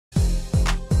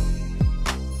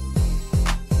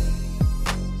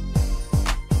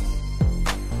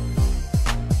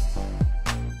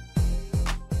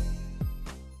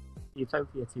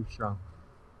Utopia too strong.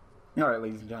 Alright,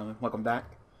 ladies and gentlemen, welcome back.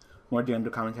 More DMD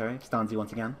commentary. Stonzy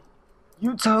once again.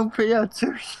 Utopia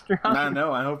too strong.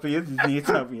 No, I hope he is the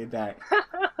Utopia deck.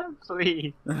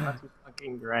 Please. That'd be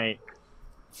fucking great.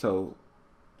 So,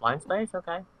 Blind Space?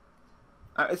 Okay.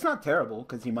 it's not terrible,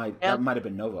 because that might have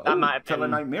been Nova. That might have been...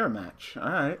 Satellarknight mirror match.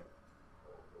 Alright.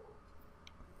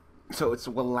 So it's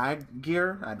Walag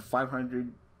Gear at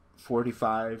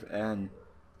 545 and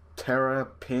Terra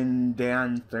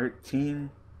Pindan 13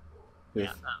 with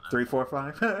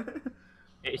 345.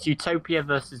 It's Utopia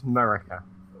versus Murica.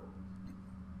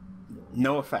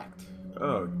 No effect.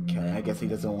 Okay, I guess he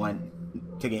doesn't want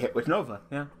to get hit with Nova.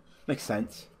 Yeah, makes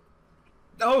sense.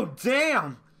 Oh,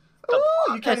 damn!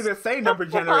 Ooh, you can't even say number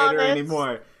generator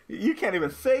anymore. You can't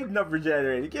even say number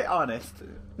generator. Get honest.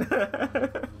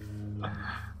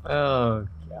 Oh,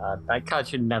 God. That card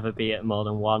should never be at more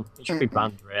than one. It should be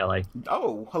banned, really.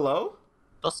 Oh, hello?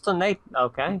 Dust Tornado.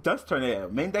 Okay. Dust Tornado.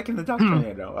 Main deck in the Dust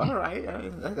Tornado. Alright,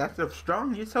 that's a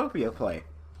strong Utopia play.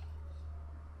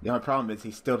 The only problem is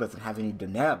he still doesn't have any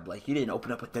Deneb. Like, he didn't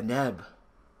open up with Deneb.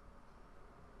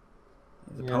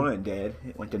 His opponent did.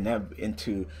 He went Deneb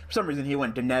into... For some reason, he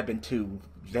went Deneb into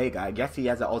Vega. I guess he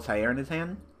has an Altair in his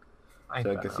hand. I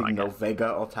guess he can go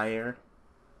Vega, Altair.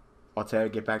 Altair,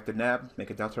 get back Deneb, make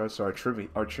a Deltaros or a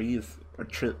Trees.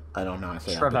 I don't know how to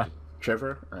say Trevor. that.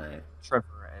 Trevor? Alright.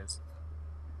 Trevor it is.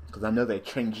 Because I know they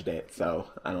changed it, so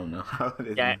I don't know how it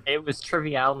is. Yeah, it was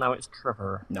Trivial, now it's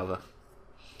Trevor. Nova.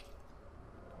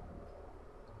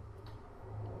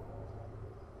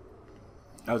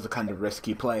 That was a kind of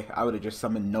risky play. I would have just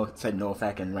summoned said no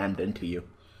effect and rammed into you.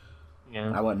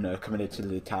 Yeah. I wouldn't have committed to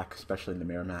the attack, especially in the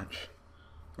mirror match.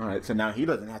 Alright, so now he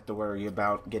doesn't have to worry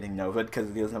about getting Nova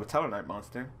because he doesn't have a Satellarknight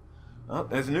monster. Oh,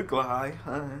 there's a Nuclei.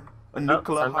 A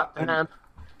Nuclei.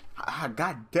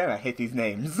 God damn, I hate these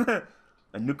names. A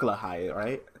Nuclei,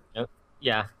 right? Yep.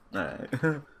 Yeah. Alright.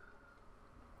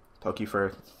 Koa'ki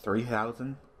for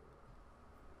 3,000.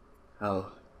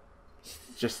 Oh.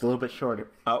 Just a little bit shorter.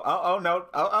 Oh, no.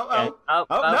 Oh, no. Oh,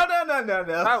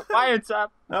 wiretap.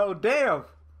 Oh, damn.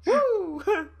 Woo!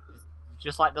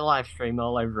 Just like the live stream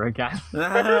all over again. You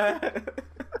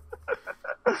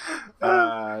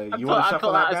want to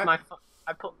shuffle that back?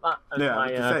 I put that as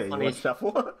my funniest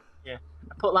shuffle. Yeah,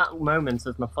 I put that moment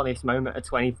as my funniest moment of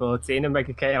 2014, and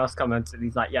Mega Chaos commented,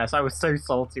 he's like, "Yes, I was so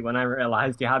salty when I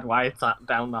realised you had wiretap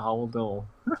down the whole door."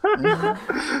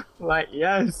 Like,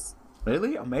 yes.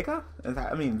 Really, Omega?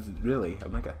 Really,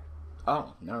 Omega?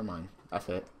 Oh, never mind. That's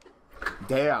it.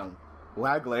 Damn.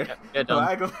 Waggler.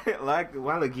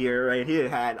 Waggler right here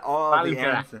had all the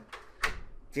answers.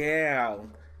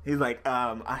 Damn. He's like,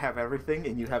 I have everything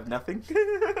and you have nothing.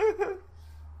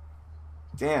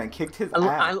 Damn, kicked his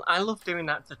ass. I love doing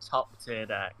that to top tier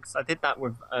decks. I did that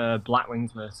with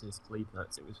Blackwings versus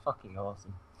Cleaverts. It was fucking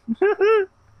awesome. It's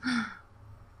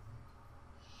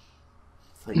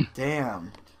like,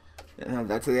 damn.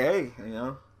 That's the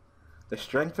the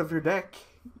strength of your deck.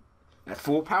 At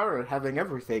full power, having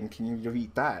everything, can you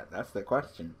beat that? That's the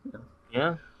question.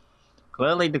 Yeah.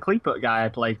 Clearly, the Cleaput guy I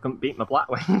played couldn't beat my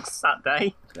Blackwings that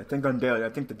day. I think on Duel, I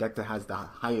think the deck that has the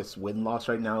highest win loss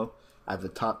right now, out the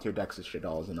top tier decks is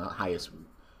Shaddolls, and the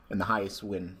highest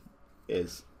win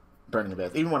is Burning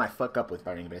Abyss. Even when I fuck up with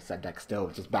Burning Abyss, that deck still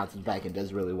just bounces back and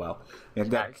does really well.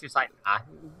 And it's just like,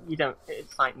 you don't.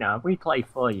 It's like, no, we play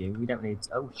for you. We don't need.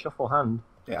 Shuffle hand.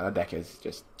 Yeah, that deck is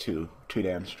just too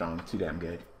damn strong, too damn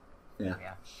good. Yeah.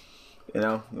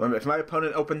 If my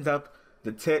opponent opens up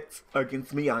the tits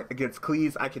against me, against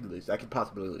Cleese, I could lose. I could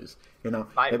possibly lose.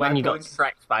 Like when you got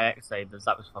tracked by X-Sabers,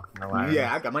 that was fucking hilarious.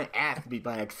 Yeah, I got my ass beat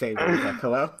by X-Sabers. Like,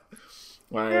 hello?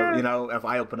 If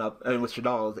I open up with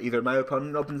Shaddolls, either my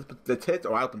opponent opens up the tits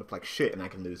or I open up like shit and I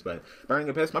can lose. But Burning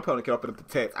Abyss, my opponent can open up the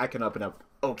tits. I can open up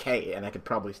okay and I could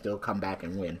probably still come back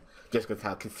and win. Just because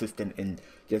how consistent and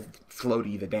just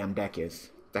floaty the damn deck is.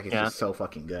 Deck is just so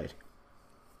fucking good.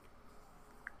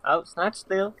 Oh, Snatch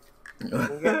Steal.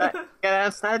 Get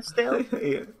out, Snatch Steal.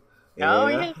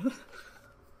 Yeah.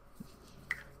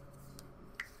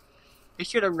 You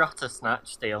should have rot a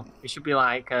Snatch Steal. You should be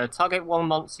like, target one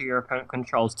monster your opponent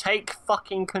controls. Take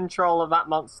fucking control of that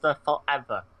monster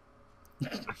forever.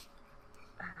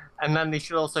 And then they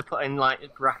should also put in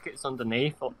like brackets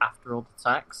underneath or after all the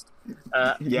text.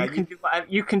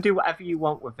 You can do whatever you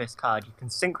want with this card. You can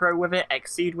synchro with it,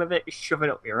 exceed with it, shove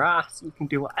it up your ass. You can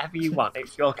do whatever you want.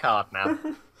 It's your card now.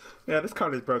 Yeah, this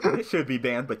card is broken. It should be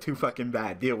banned, but too fucking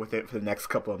bad. Deal with it for the next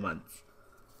couple of months.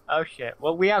 Oh shit.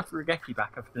 Well, we have Regeki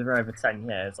back after over 10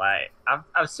 years. Like,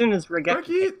 as soon as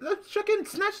Regeki. That fucking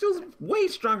Snatch Steel's way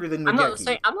stronger than I'm not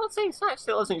Regeki. saying Snatch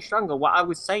Steel isn't stronger. What I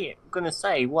was gonna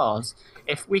say was,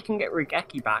 if we can get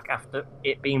Regeki back after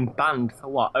it being banned for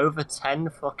what, over 10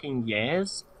 fucking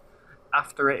years,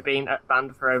 after it being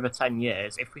banned for over 10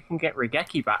 years, if we can get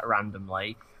Regeki back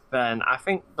randomly, then I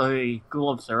think the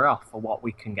gloves are off for what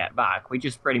we can get back. We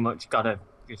just pretty much gotta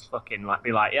just fucking like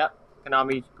be like, yep,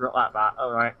 Konami brought that back.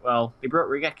 All right, well, they brought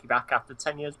Regeki back after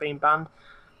 10 years being banned.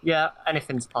 Yeah,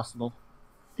 anything's possible.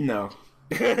 No.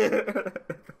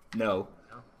 No.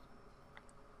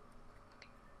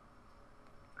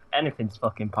 Anything's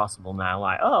fucking possible now.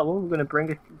 Like, oh, well, we're going to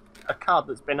bring a card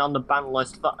that's been on the ban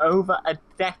list for over a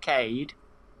decade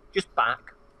just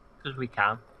back, because we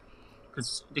can.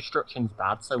 Because Destruction's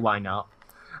bad, so why not?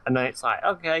 And then it's like,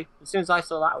 okay, as soon as I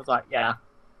saw that, I was like, yeah.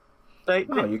 Are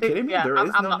you kidding me? Yeah, I'm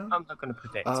not going to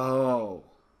predict. Oh.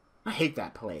 I hate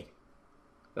that play.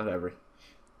 Whatever.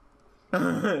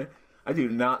 I do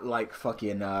not like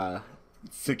fucking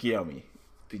Tsukiyomi.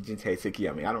 Jintei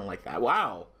Tsukiyomi. I don't like that.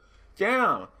 Wow.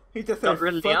 Damn. He just said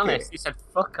really fuck honest. it. He said,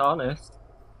 fuck honest.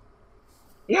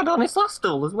 He had honest last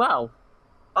duel as well.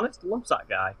 Honest loves that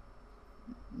guy.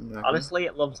 Honestly,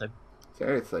 it loves him.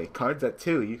 Seriously. Cards at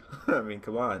 2. I mean,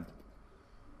 come on.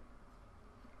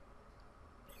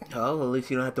 Oh, well, at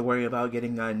least you don't have to worry about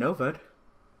getting Nova'd.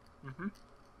 Mm-hmm.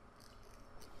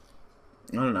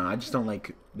 I don't know. I just don't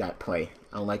like that play.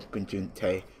 I don't like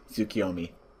Jintei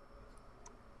Tsukiyomi.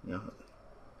 You know,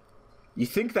 you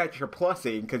think that you're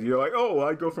plussing because you're like, oh,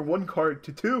 I go from 1 card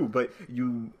to 2, but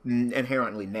you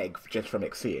inherently neg just from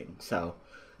exceeding. So,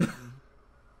 you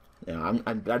know,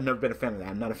 I've never been a fan of that.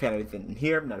 I'm not a fan of it in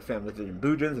here. I'm not a fan with it in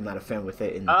Bujins. I'm not a fan with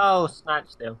it in. Oh,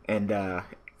 Snatch Steal. And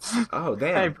oh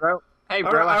damn. Hey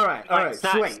bro. All right.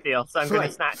 Snatch Steal. So I'm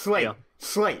gonna Snatch Steal.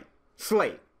 Slate.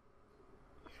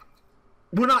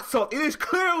 We're not salty. It is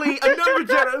clearly a number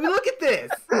generator. Look at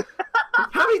this.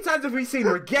 How many times have we seen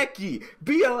Regeki,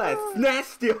 BLS, Snatch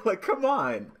Steal? Like, come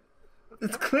on.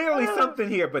 It's clearly something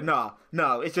here, but no.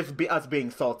 It's just us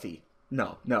being salty.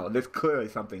 No. There's clearly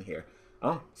something here.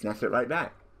 Oh, snatched it right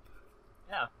back.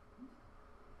 Yeah.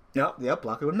 Yep.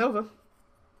 Block it with Nova.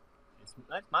 It's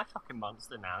my fucking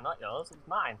monster now, not yours. It's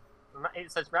mine.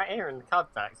 It says right here in the card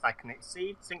text, I can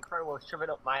exceed, synchro, or shove it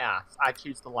up my ass. I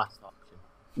choose the last option.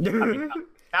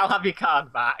 I'll have your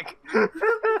card back.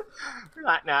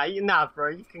 Right now, bro,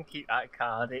 you can keep that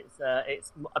card. It's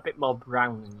a bit more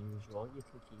brown than usual. You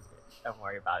can keep it. Don't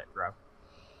worry about it, bro.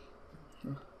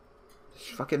 It's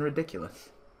fucking ridiculous.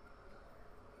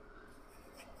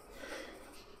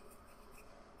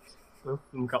 Both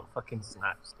of them got fucking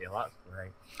Snatch Steal. That's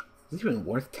great. Is it even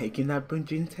worth taking that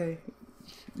Bunjinte?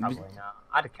 Probably not.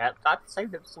 I'd have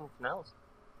saved it for something else.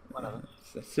 Whatever.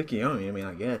 It's Tsukiyomi, I mean,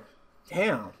 I guess.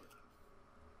 Damn.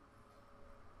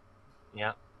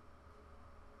 Yeah.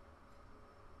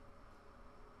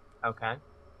 Okay.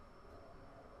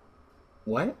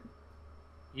 What?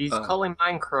 Use Calling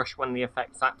Mind Crush when the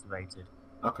effect's activated.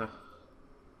 Okay.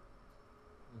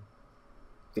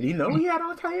 Did he know he had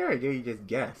Altair, or did he just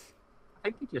guess? I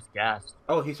think he just guessed.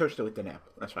 Oh, he searched it with the app.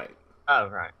 That's right. Oh,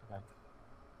 right. Okay.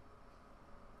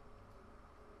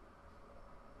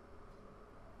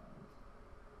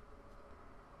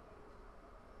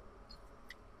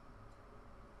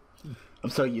 I'm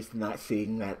so used to not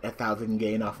seeing that 1,000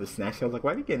 gain off of Snatch. I was like,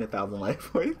 why are you getting 1,000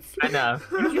 life points? I know.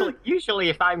 Usually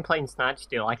if I'm playing Snatch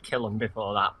Steal, I kill him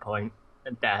before that point.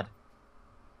 They're dead.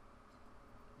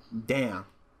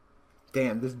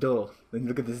 Damn, this duel.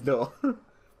 Look at this duel.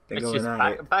 It's just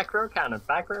back row counter,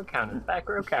 back row counter, back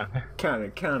row counter.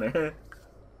 Counter.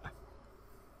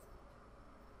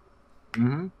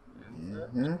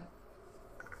 Mm-hmm.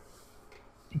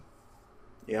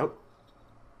 Yep.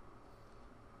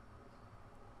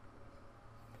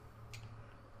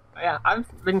 Yeah,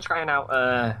 I've been trying out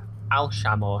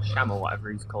Sham or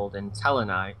whatever he's called in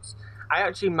Satellarknight. I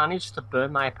actually managed to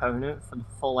burn my opponent for the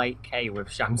full 8k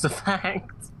with Sham's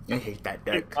effect. I hate that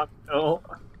deck.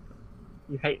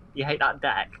 You hate that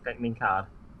deck, don't you mean card?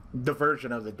 The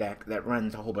version of the deck that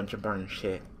runs a whole bunch of burn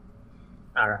shit.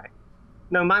 Alright.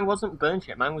 No, mine wasn't burn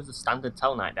shit. Mine was a standard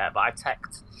Satellarknight deck, but I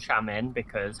teched Sham in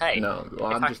because, hey, if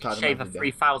I can shave a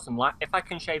 3,000 life, if I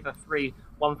can shave a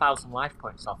 1,000 life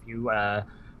points off you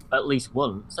at least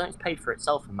once, then it's paid for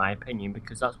itself in my opinion,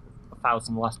 because that's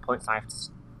 1,000 less points I have to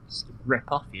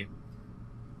rip off you.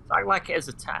 So I like it as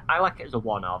a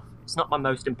one-off. It's not my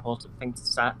most important thing to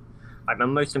set. Like, my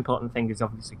most important thing is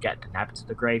obviously get Deneb to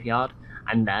the graveyard,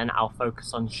 and then I'll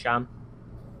focus on Sham.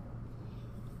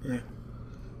 Yeah.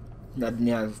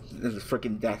 There's a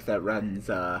freaking deck that runs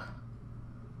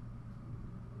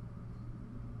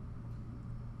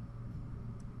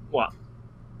What?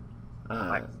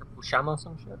 Uh, Triple Sham or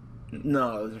some shit?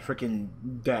 no, it was a freaking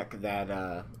deck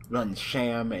that runs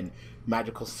Sham and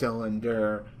Magical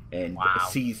Cylinder and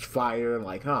Seized Fire.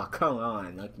 Like, oh, come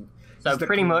on. Like, so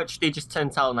pretty much they just turn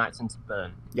Satellarknights into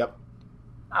burn. Yep.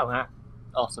 Oh, wow.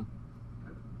 Awesome.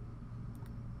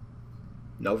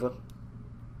 Nova.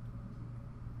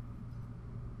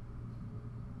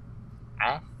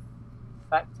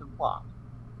 Effect of what?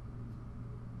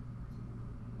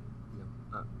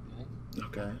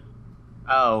 Okay.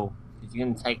 Oh, because you're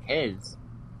going to take his.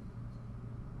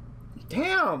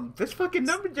 Damn, this fucking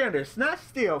number generator, Snatch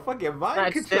Steal, fucking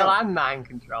mind control. Steal and mind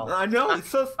control. I know, it's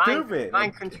so stupid.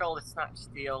 Mind control is Snatch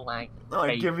Steal, like. Oh,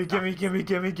 gimme.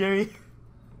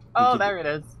 Oh, there it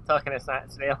is. Talking of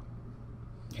Snatch Steal.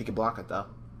 He can block it though.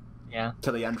 Yeah.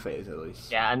 To the end phase at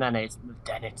least. Yeah, and then it's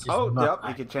yep,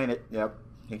 he can chain it. Yep,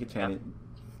 he can chain it.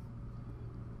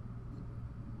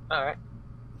 Alright.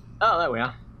 Oh, there we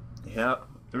are. Yep.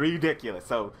 Ridiculous.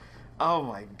 So, oh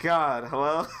my god,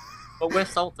 hello? But we're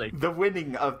salty. The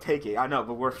winning of taking. I know,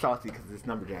 but we're salty because it's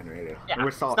number generator. Yeah,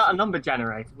 we're salty. It's not a number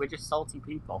generator. We're just salty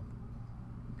people.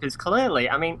 Because clearly,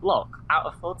 I mean, look, out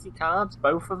of 40 cards,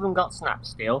 both of them got Snap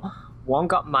Steal. One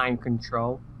got Mind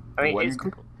Control. I mean, it's,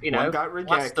 you know, one got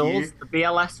Regeki. The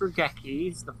BLS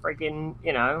Regekis, the friggin',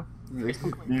 you know. The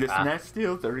Snap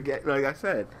Steals, the Regeki, like I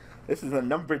said. This is a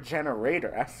number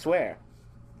generator, I swear.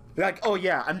 Like, oh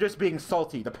yeah, I'm just being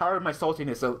salty. The power of my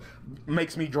saltiness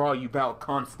makes me draw Yubel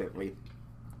constantly.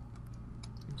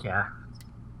 Yeah.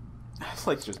 This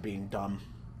like just being dumb.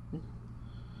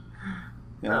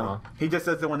 You know, he just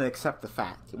doesn't want to accept the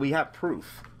fact. We have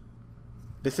proof.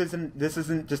 This isn't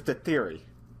just a theory.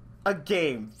 A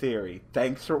game theory.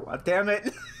 Thanks for what? Damn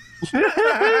it.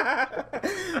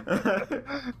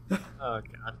 Oh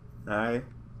god. Alright.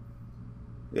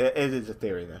 Yeah, it is a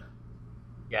theory though.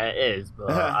 Yeah, it is,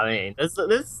 but I mean, this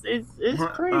is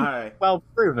pretty well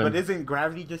proven. But isn't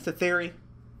gravity just a theory?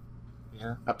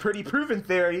 Yeah. A pretty proven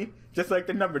theory, just like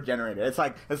the number generator. It's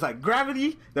like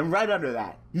gravity, then right under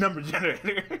that, number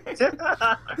generator.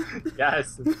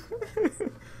 Yes.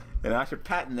 And I should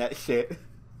patent that shit.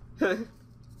 The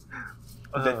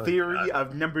theory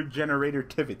of number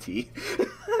generativity.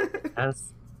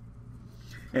 Yes.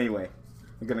 Anyway,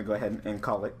 I'm gonna go ahead and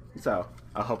call it. So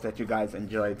I hope that you guys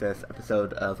enjoyed this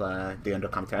episode of the Under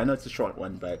Commentary. I know it's a short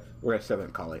one, but we're still gonna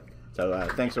call it. So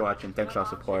thanks for watching, thanks for all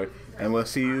support, and we'll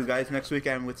see you guys next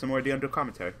weekend with some more The Under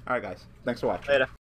Commentary. Alright guys, thanks for watching. Later.